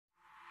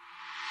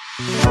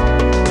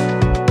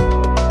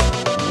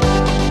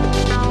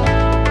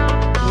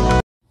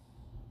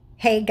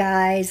Hey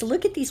guys,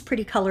 look at these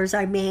pretty colors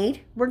I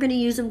made. We're going to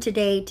use them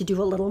today to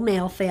do a little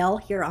nail fail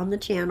here on the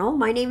channel.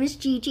 My name is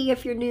Gigi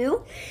if you're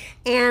new.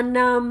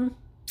 And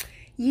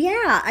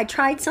yeah, I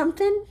tried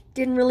something,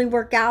 didn't really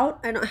work out.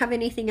 I don't have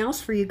anything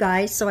else for you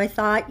guys, so I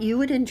thought you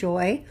would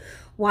enjoy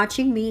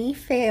watching me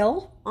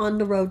fail on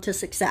the road to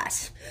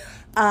success.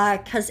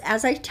 Because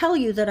as I tell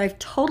you that I've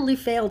totally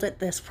failed at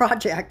this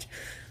project,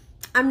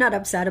 I'm not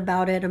upset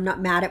about it. I'm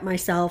not mad at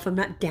myself. I'm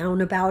not down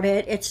about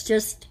it. It's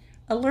just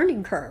a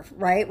learning curve,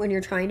 right? When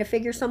you're trying to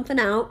figure something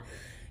out,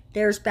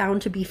 there's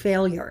bound to be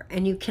failure,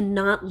 and you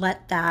cannot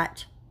let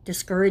that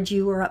discourage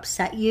you or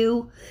upset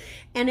you.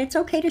 And it's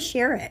okay to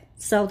share it.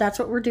 So that's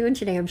what we're doing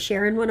today. I'm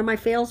sharing one of my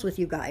fails with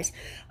you guys.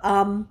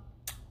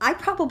 I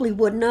probably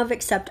wouldn't have,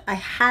 except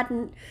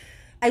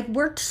I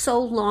worked so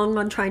long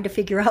on trying to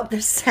figure out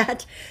this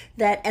set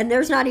and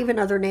there's not even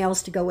other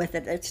nails to go with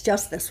it. It's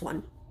just this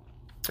one.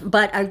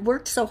 But I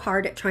worked so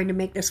hard at trying to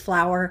make this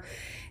flower,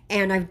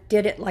 and I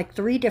did it like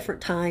 3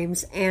 different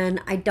times, and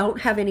I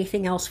don't have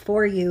anything else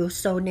for you.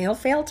 So nail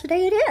fail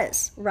today it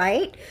is,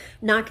 right?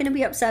 Not going to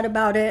be upset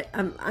about it.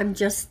 I'm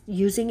just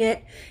using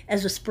it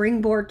as a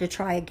springboard to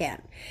try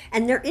again.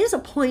 And there is a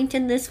point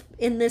in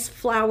this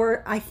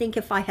flower. I think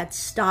if I had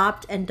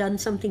stopped and done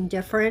something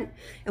different,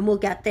 and we'll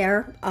get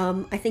there,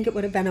 I think it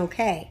would have been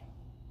okay.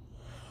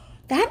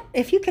 That,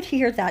 if you could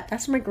hear that,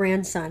 that's my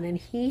grandson, and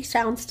he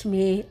sounds to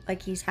me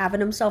like he's having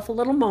himself a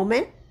little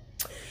moment.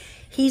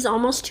 He's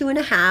almost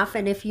 2.5,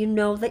 and if you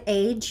know the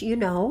age, you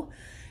know,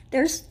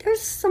 there's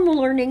some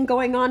learning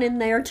going on in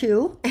there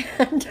too,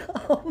 and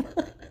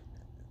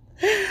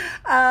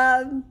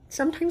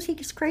sometimes he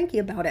gets cranky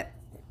about it.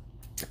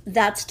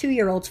 That's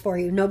 2-year-olds for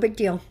you. No big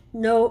deal.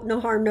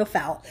 No harm, no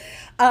foul.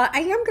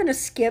 I am going to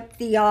skip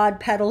the odd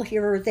petal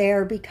here or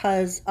there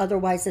because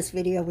otherwise this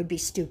video would be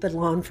stupid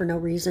long for no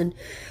reason.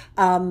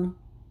 But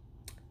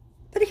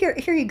here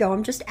you go.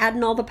 I'm just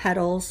adding all the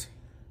petals,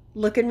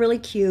 looking really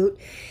cute.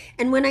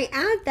 And when I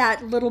add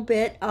that little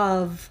bit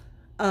of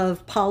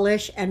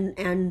polish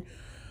and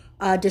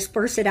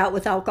disperse it out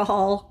with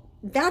alcohol,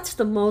 that's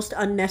the most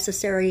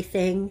unnecessary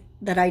thing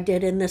that I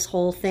did in this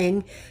whole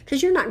thing,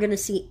 because you're not going to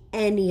see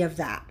any of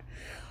that.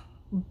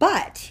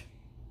 But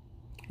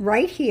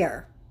right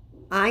here,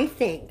 I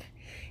think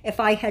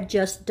if I had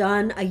just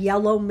done a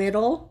yellow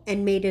middle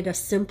and made it a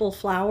simple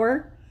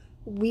flower,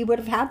 we would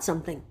have had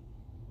something.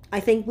 I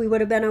think we would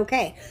have been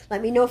okay.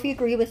 Let me know if you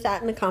agree with that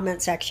in the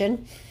comment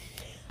section.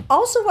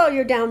 Also, while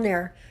you're down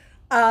there,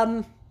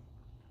 I'm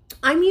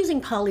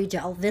using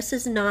polygel. This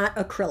is not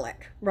acrylic,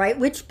 right?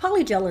 Which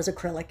polygel is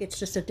acrylic. It's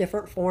just a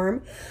different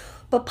form.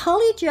 But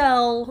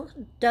polygel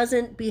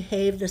doesn't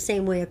behave the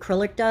same way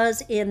acrylic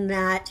does, in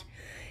that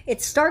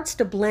it starts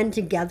to blend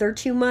together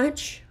too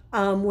much,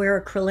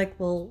 where acrylic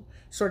will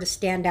sort of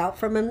stand out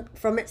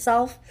from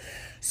itself.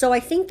 So I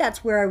think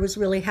that's where I was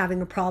really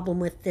having a problem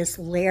with this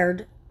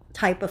layered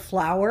type of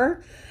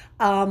flower,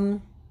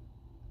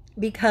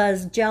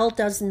 because gel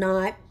does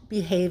not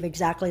behave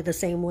exactly the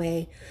same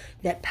way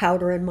that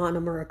powder and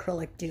monomer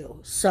acrylic do.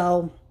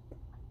 So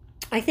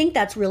I think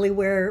that's really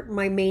where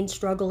my main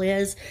struggle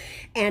is.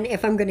 And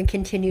if I'm going to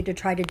continue to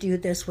try to do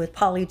this with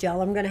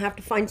polygel, I'm going to have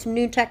to find some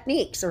new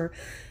techniques, or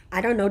I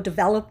don't know,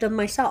 develop them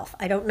myself.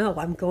 I don't know.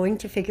 I'm going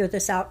to figure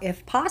this out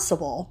if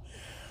possible.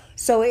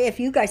 So if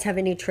you guys have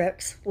any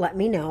tricks, let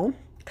me know,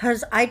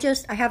 because I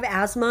have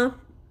asthma,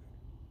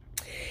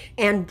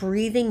 and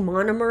breathing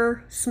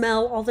monomer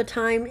smell all the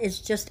time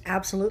is just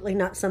absolutely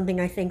not something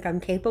I think I'm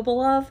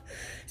capable of.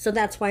 So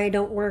that's why I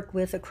don't work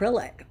with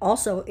acrylic.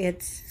 Also,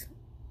 it's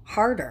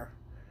harder,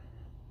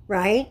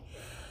 right?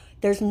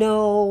 There's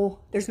no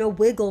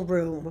wiggle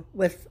room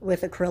with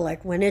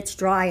acrylic. When it's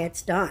dry,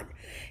 it's done.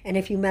 And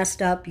if you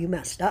messed up, you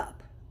messed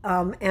up.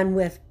 And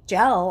with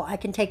gel, I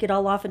can take it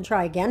all off and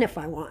try again if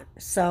I want.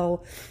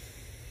 So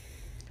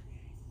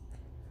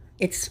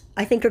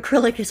I think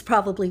acrylic is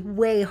probably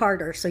way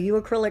harder. So you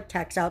acrylic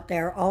techs out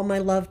there, all my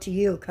love to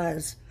you,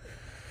 because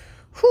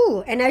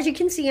whew. And as you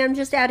can see, I'm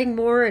just adding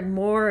more and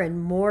more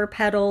and more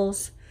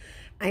petals.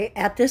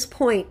 At this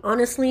point,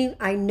 honestly,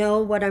 I know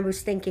what I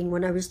was thinking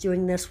when I was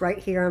doing this right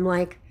here. I'm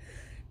like,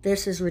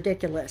 this is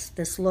ridiculous.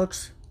 This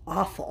looks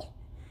awful.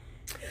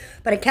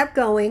 But I kept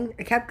going.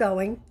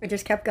 I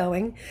just kept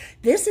going.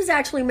 This is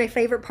actually my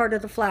favorite part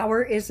of the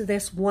flower, is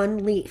this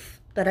one leaf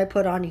that I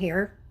put on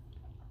here.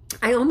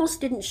 I almost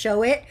didn't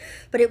show it,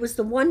 but it was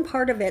the one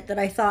part of it that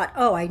I thought,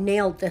 oh, I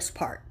nailed this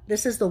part.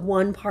 This is the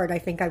one part I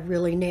think I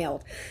really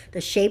nailed.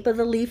 The shape of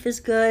the leaf is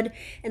good.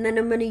 And then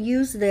I'm going to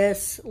use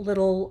this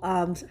little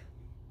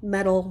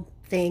metal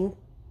thing,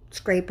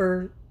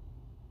 scraper,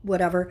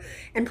 whatever,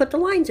 and put the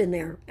lines in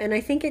there. And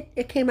I think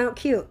it came out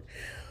cute.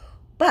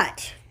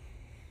 But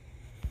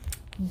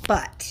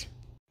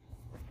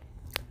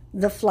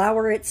the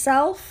flower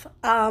itself,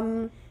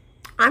 I'm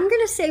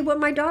going to say what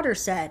my daughter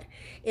said.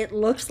 It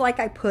looks like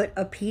I put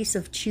a piece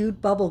of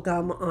chewed bubble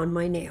gum on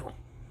my nail.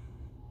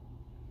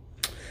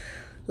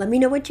 Let me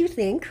know what you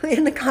think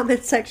in the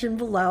comment section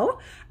below.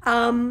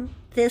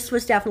 this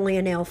was definitely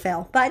a nail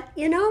fail. But,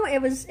 you know,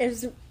 it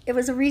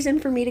was a reason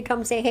for me to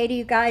come say hey to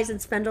you guys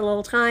and spend a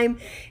little time,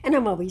 and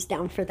I'm always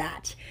down for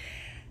that.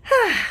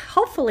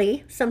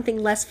 Hopefully something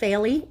less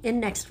faily in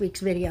next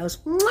week's videos.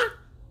 Mwah!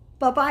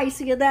 Bye-bye.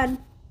 See you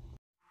then.